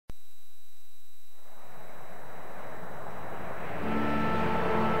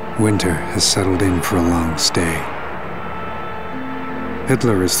Winter has settled in for a long stay.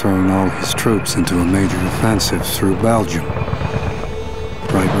 Hitler is throwing all his troops into a major offensive through Belgium,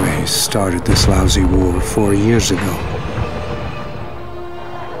 right where he started this lousy war 4 years ago.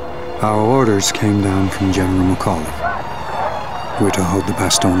 Our orders came down from General McAuliffe. We're to hold the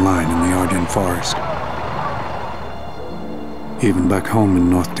Bastogne line in the Ardennes forest. Even back home in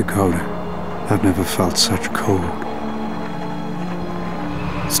North Dakota, I've never felt such cold.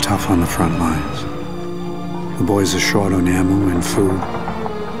 It's tough on the front lines. The boys are short on ammo and food.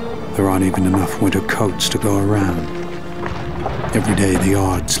 There aren't even enough winter coats to go around. Every day the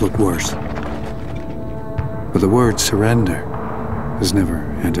odds look worse. But the word surrender has never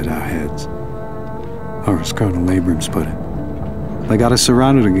entered our heads. Or as Colonel Abrams put it, they got us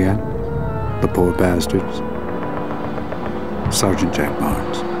surrounded again, the poor bastards. Sergeant Jack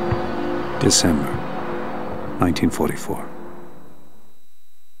Barnes, December 1944.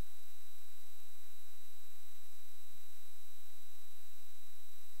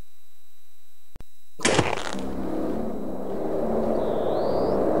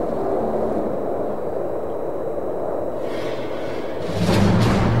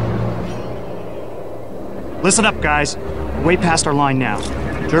 Listen up, guys. We're way past our line now.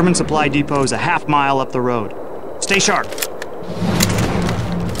 German supply depot is a half-mile up the road. Stay sharp.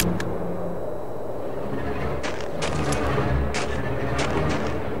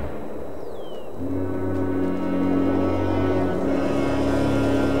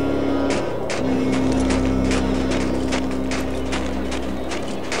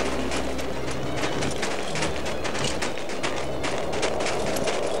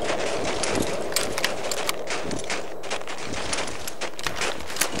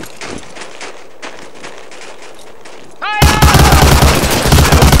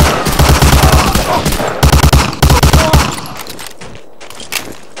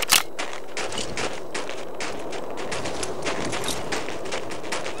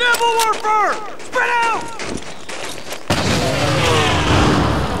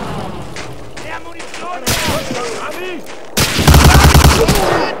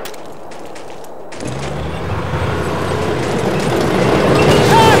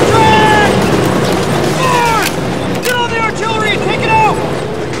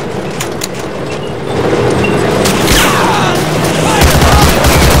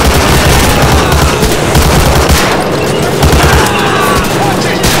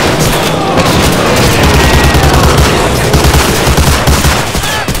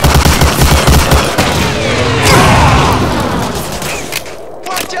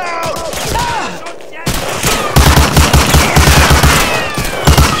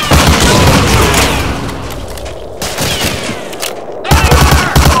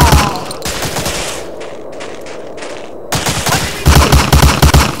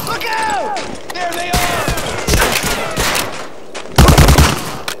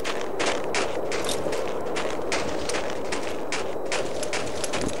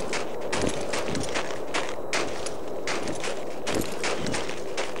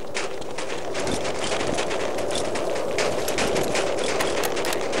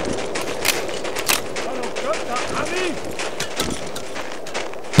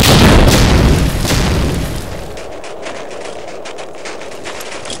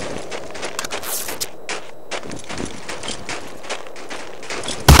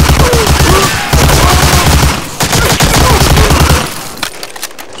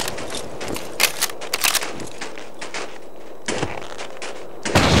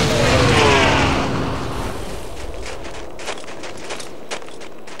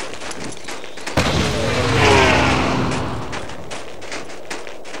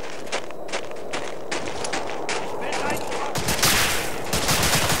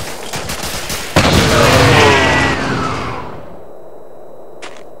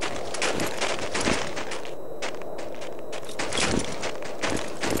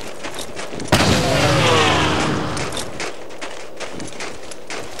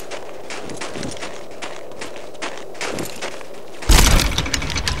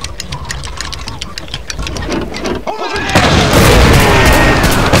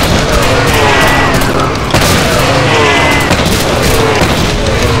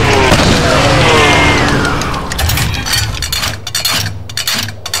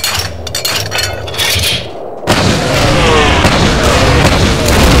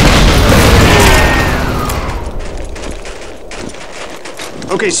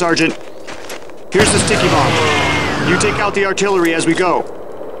 Okay, Sergeant. Here's the sticky bomb. You take out the artillery as we go.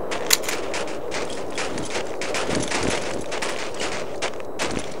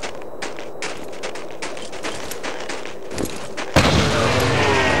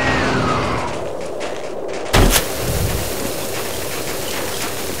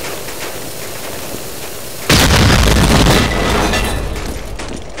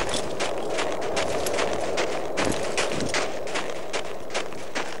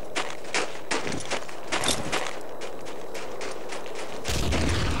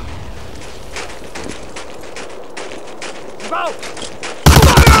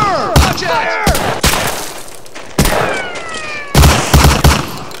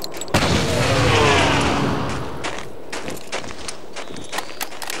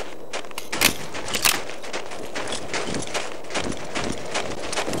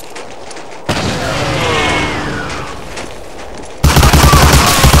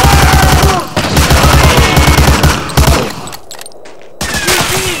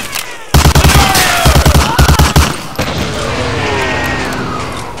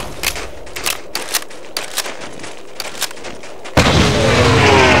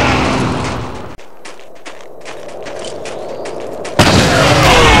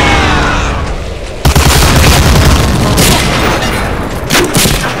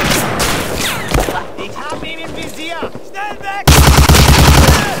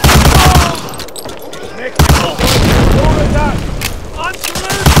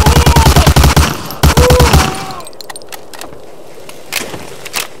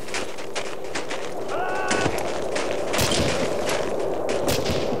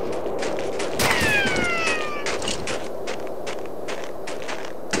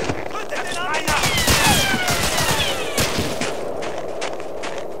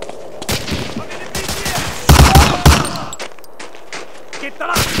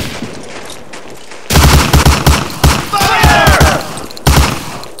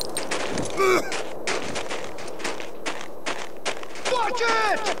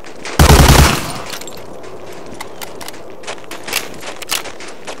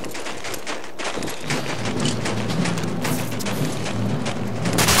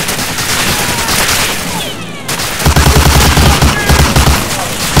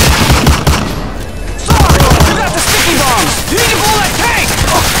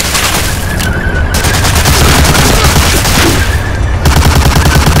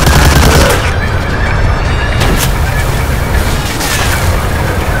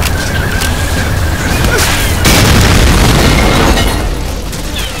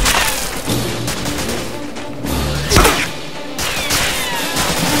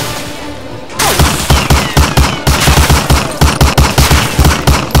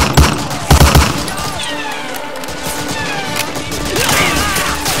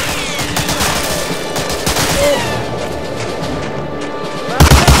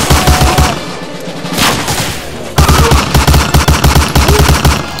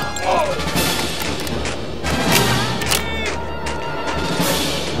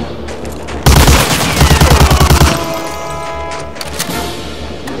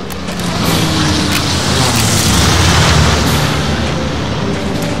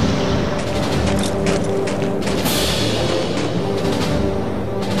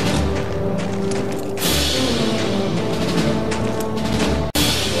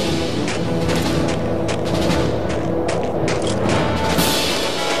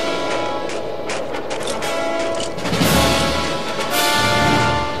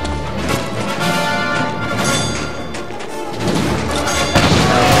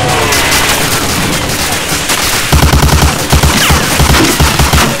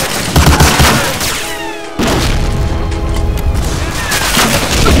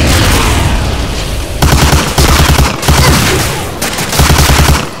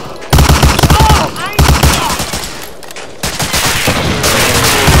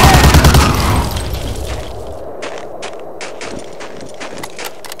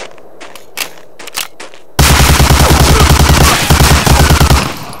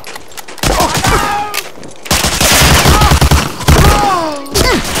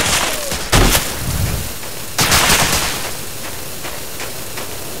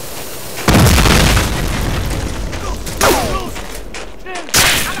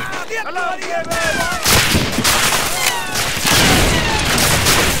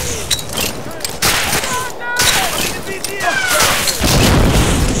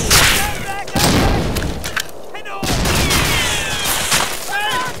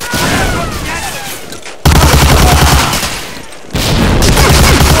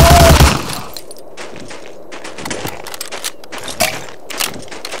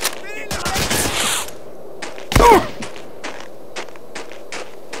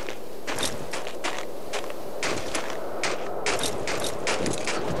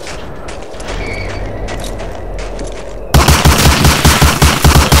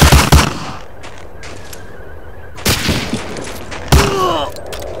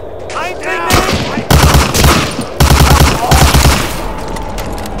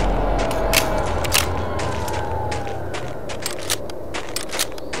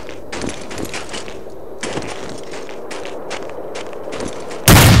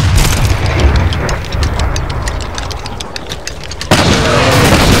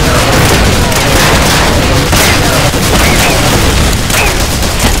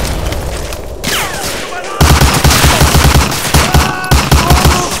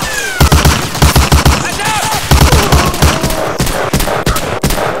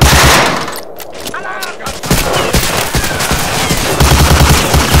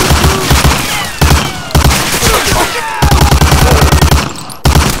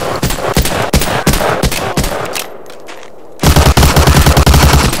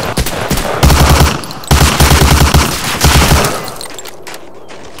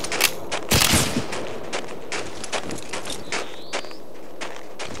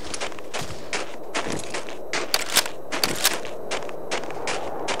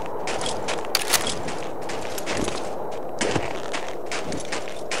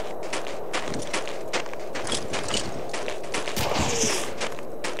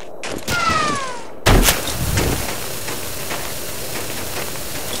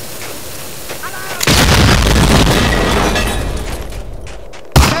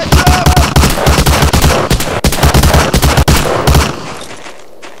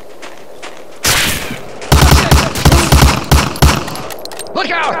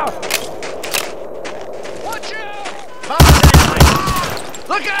 out! Watch out!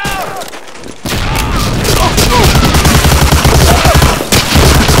 Look out!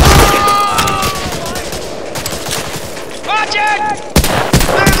 Watch it!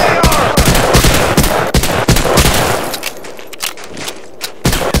 There they are!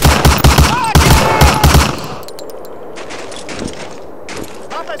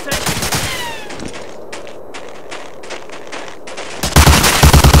 Papa said...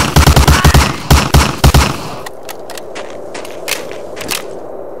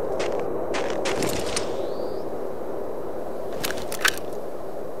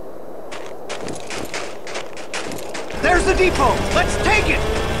 There's the depot! Let's take it!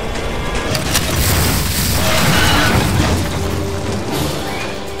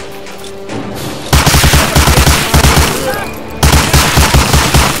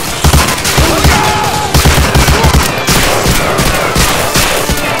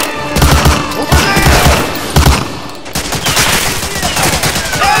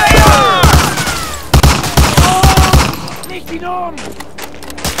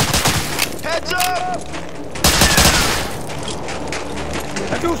 Heads up!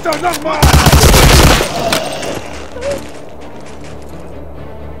 Versuch's doch nochmal!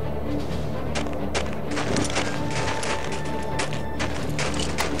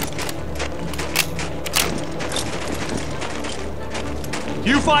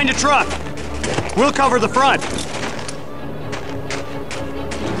 You find a truck. We'll cover the front.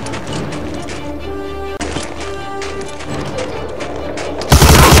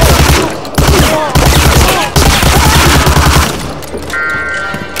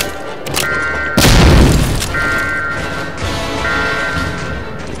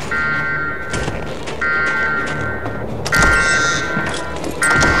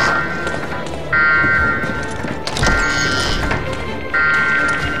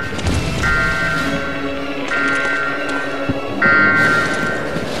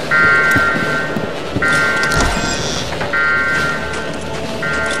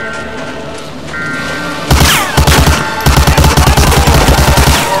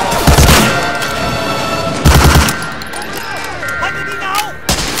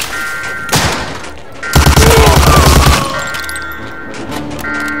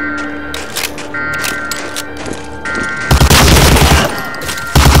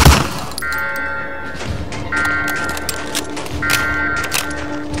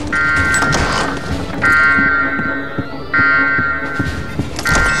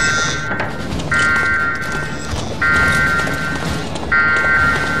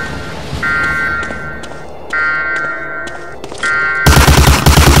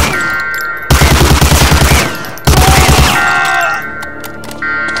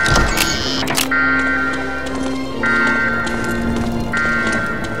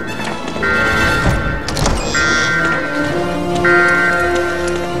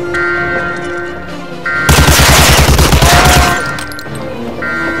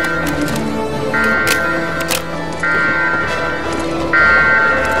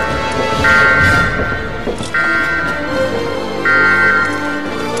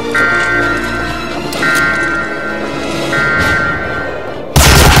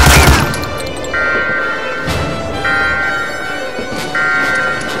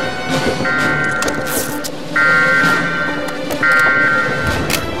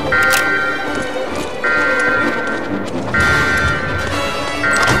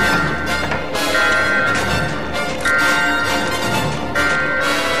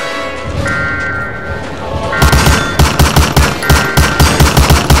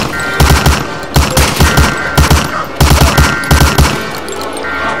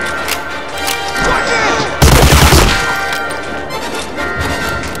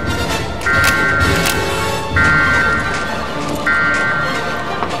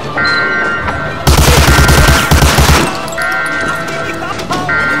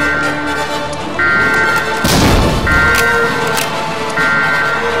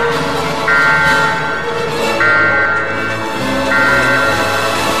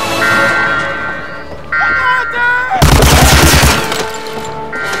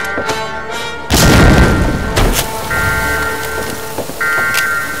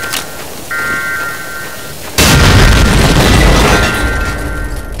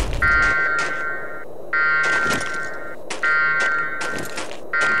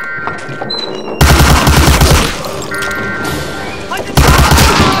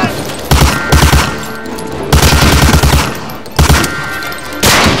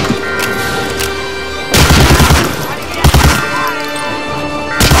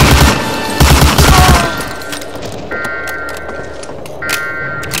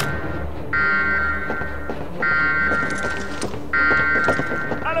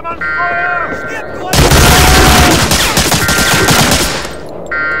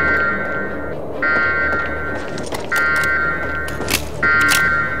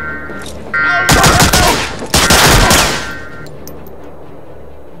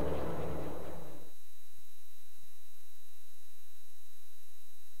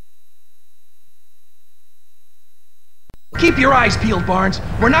 Keep your eyes peeled, Barnes.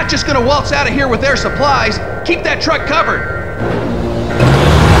 We're not just gonna waltz out of here with their supplies. Keep that truck covered.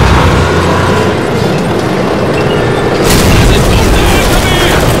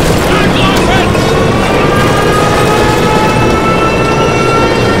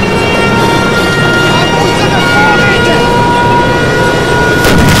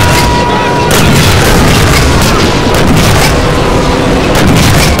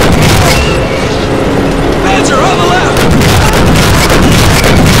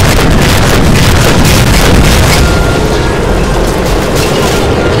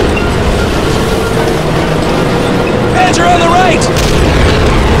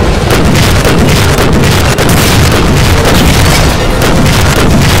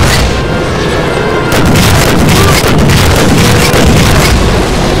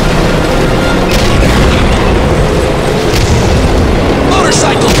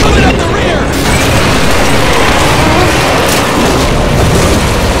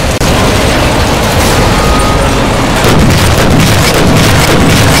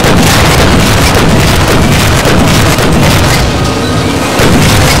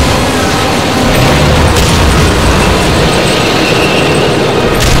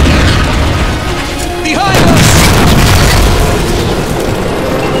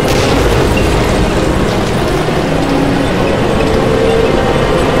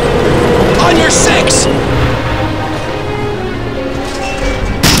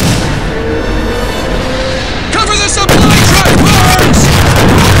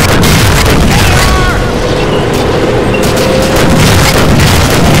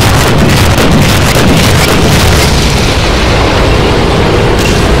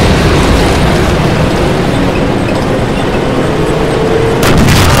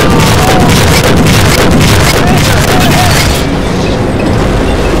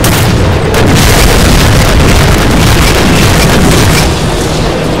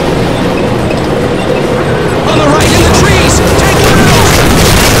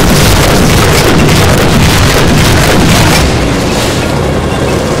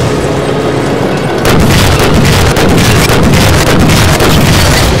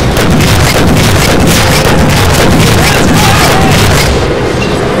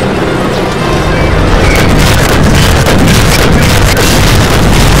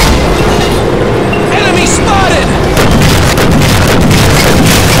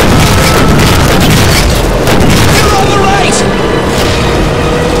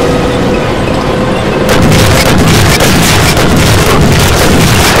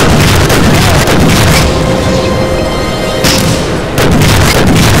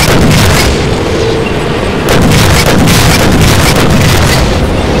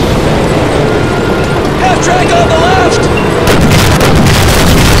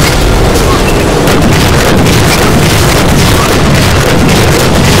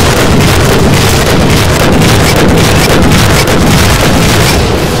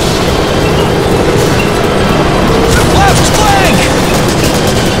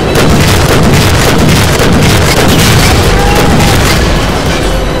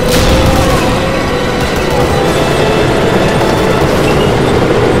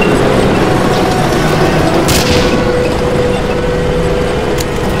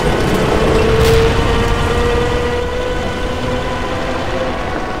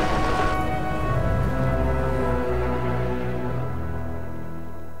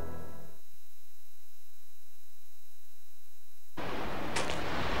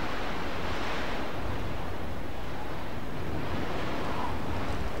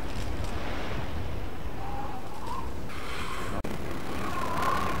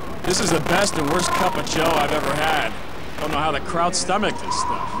 This is the best and worst cup of joe I've ever had. Don't know how the crowd stomached this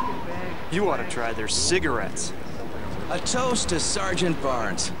stuff. You ought to try their cigarettes. A toast to Sergeant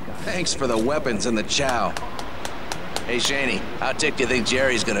Barnes. Thanks for the weapons and the chow. Hey, Shaney, how ticked do you think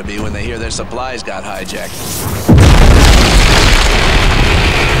Jerry's gonna be when they hear their supplies got hijacked?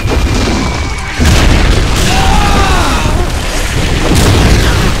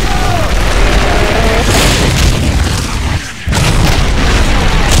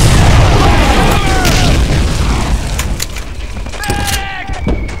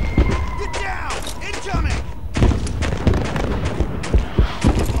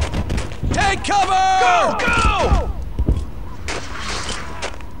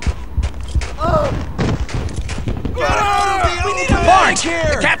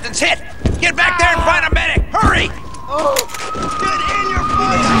 The captain's hit! Get back there and find a medic! Hurry! Get in your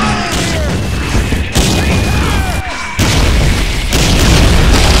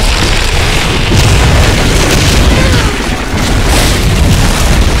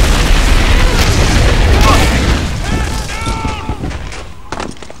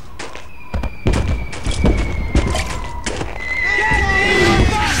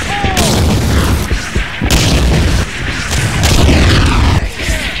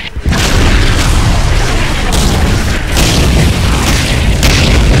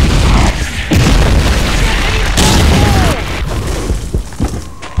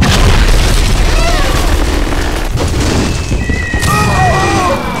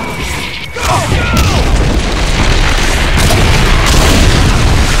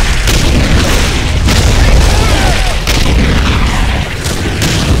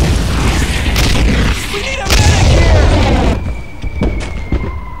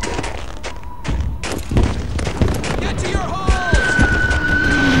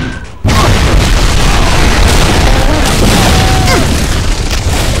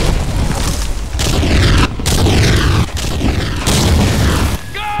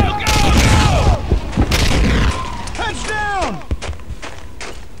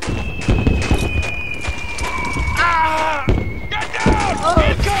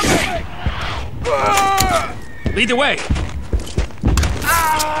Lead the way.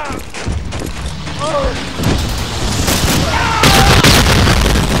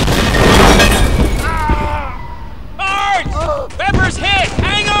 Barnes! Pepper's hit!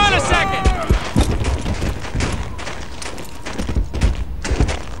 Hang on a second!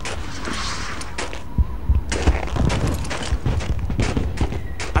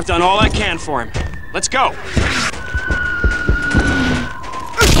 I've done all I can for him. Let's go!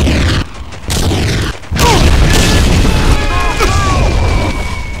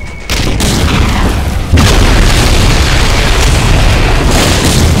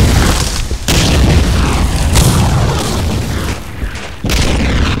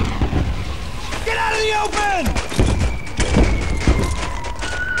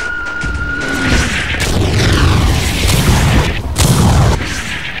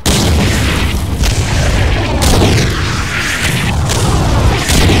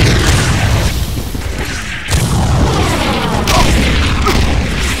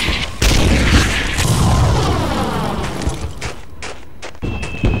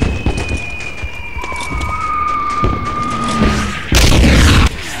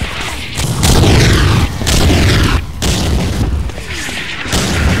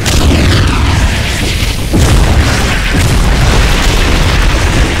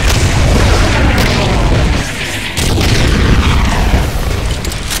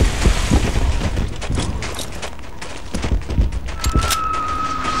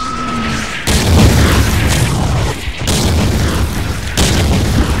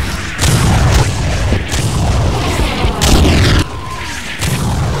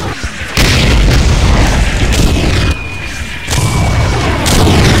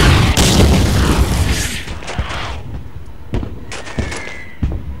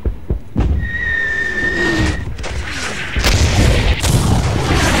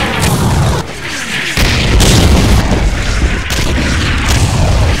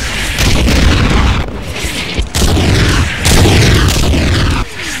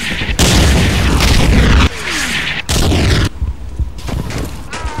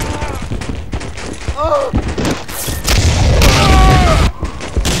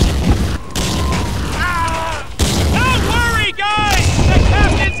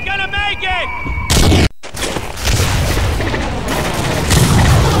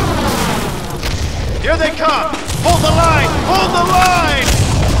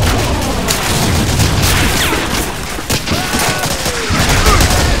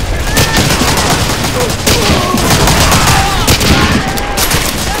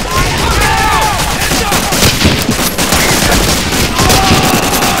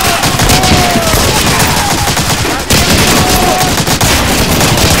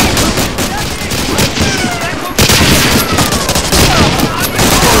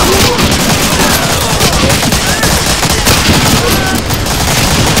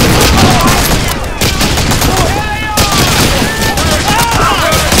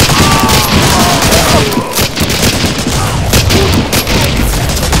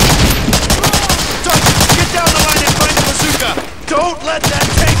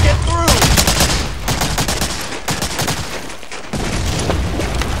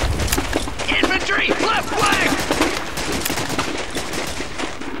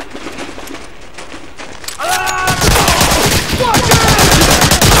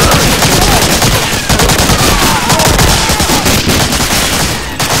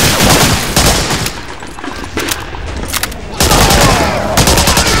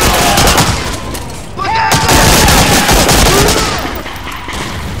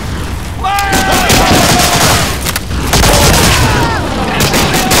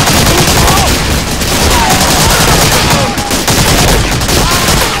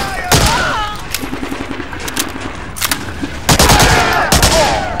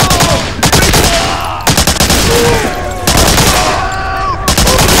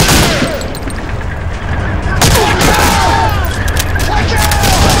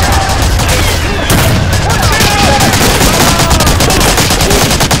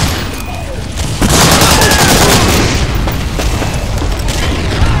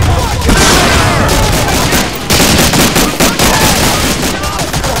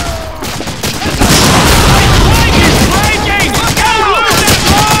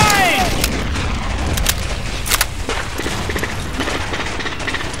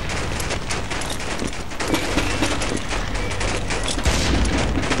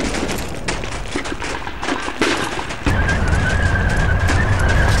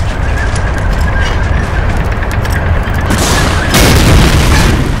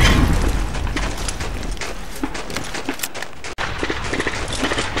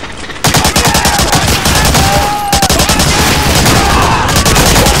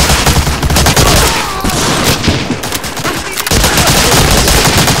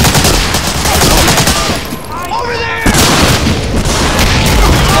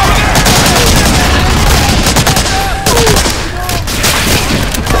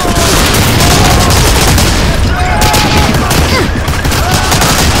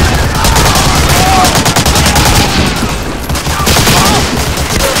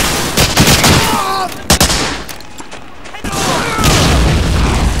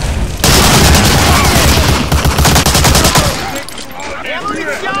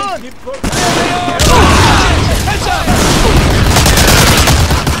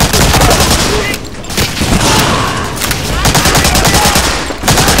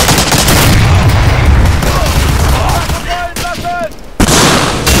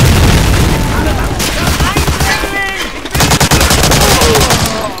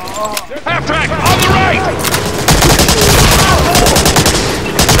 Half-track, on the right!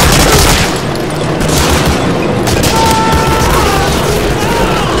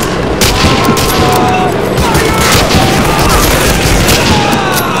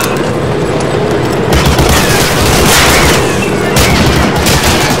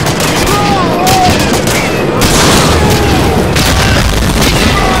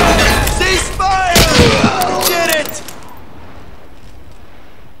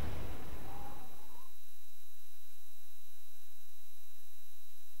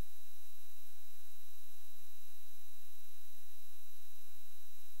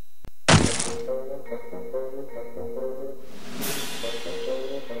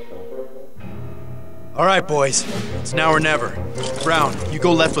 All right, boys. It's now or never. Brown, you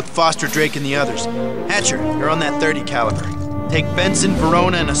go left with Foster, Drake, and the others. Hatcher, you're on that 30 caliber. Take Benson,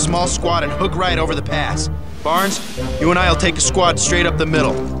 Verona, and a small squad and hook right over the pass. Barnes, you and I'll take a squad straight up the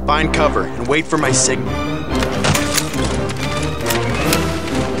middle. Find cover and wait for my signal.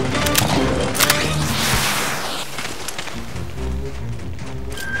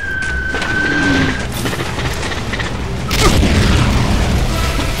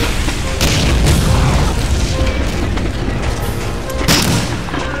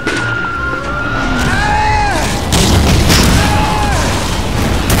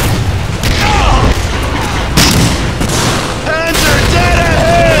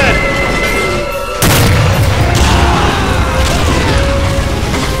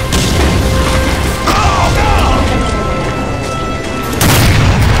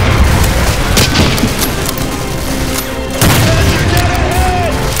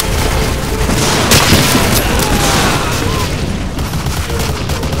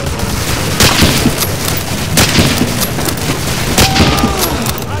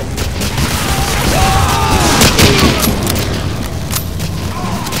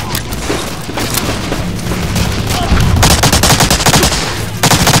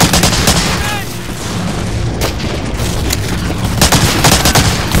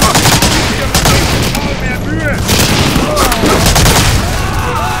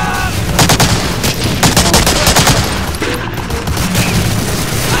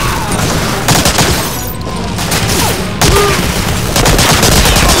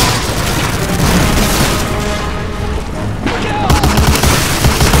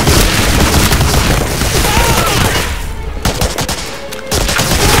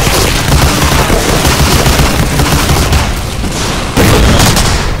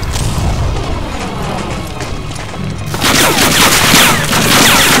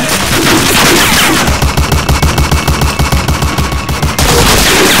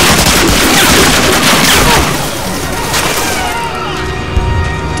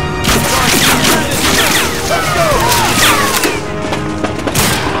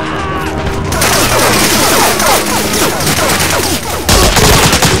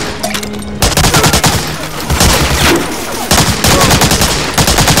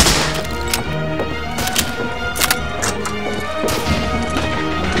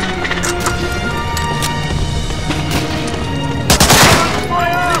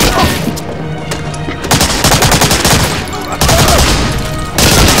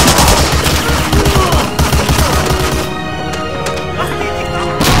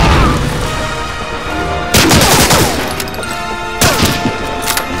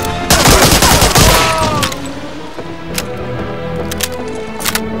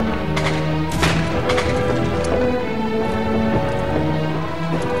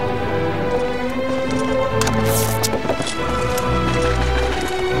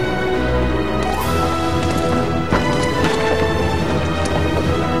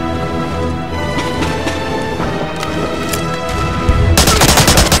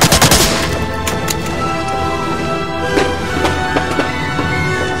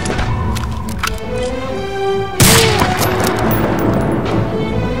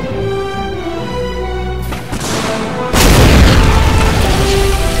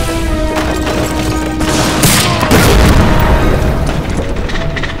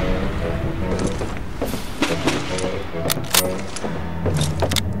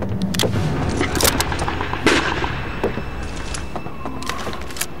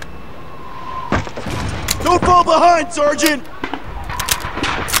 Don't fall behind, Sergeant!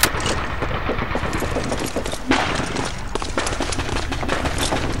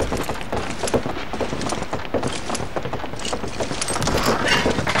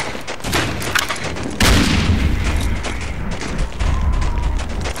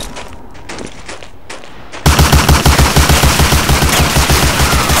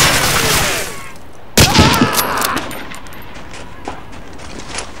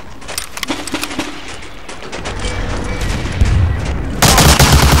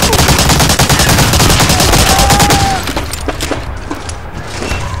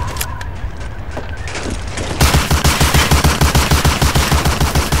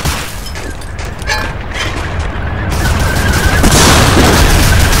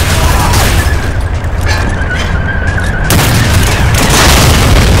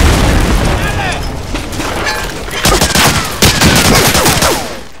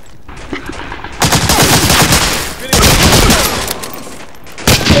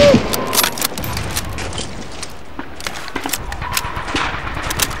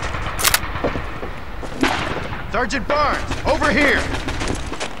 Sergeant Barnes, over here!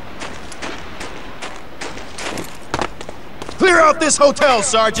 Clear out this hotel,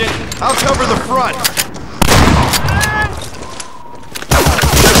 Sergeant! I'll cover the front!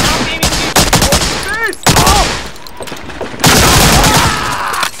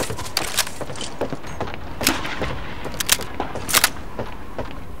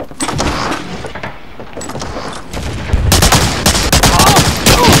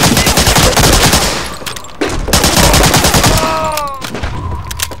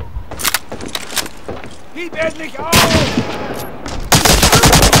 Gib endlich auf!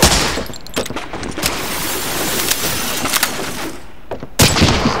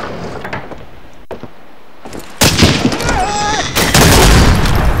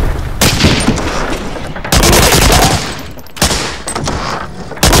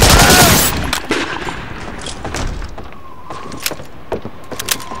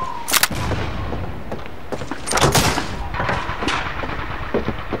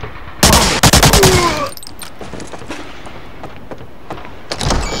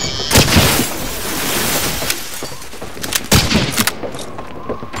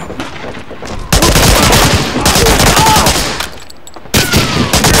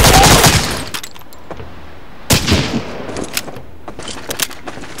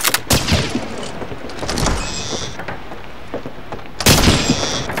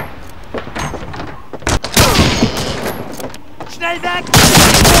 Schnell weg!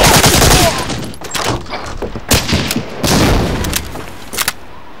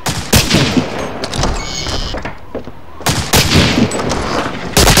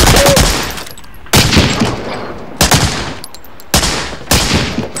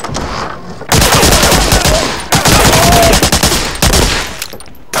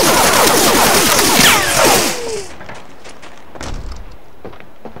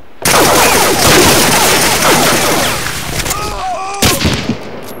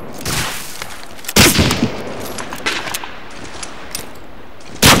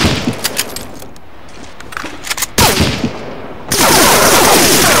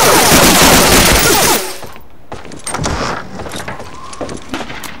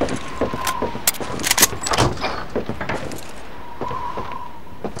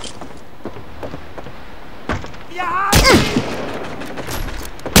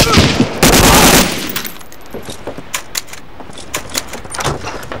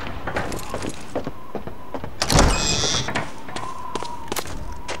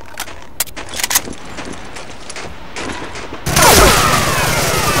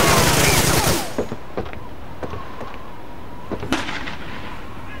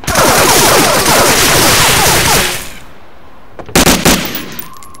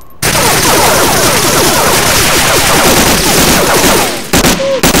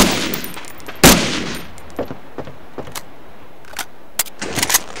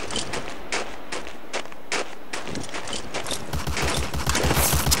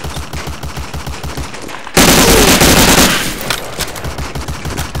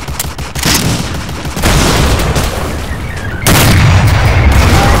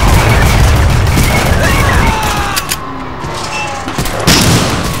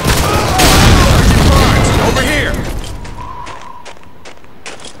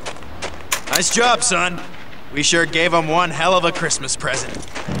 Nice job, son. We sure gave him one hell of a Christmas present.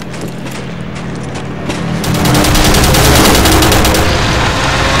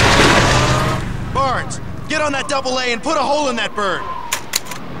 Barnes, get on that double A and put a hole in that bird.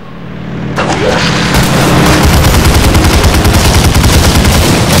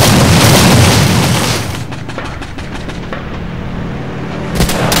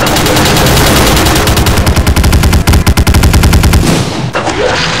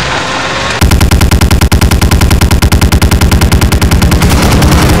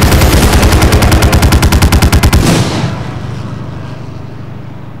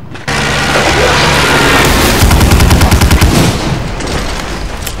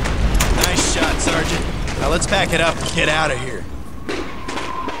 Now let's pack it up and get out of here.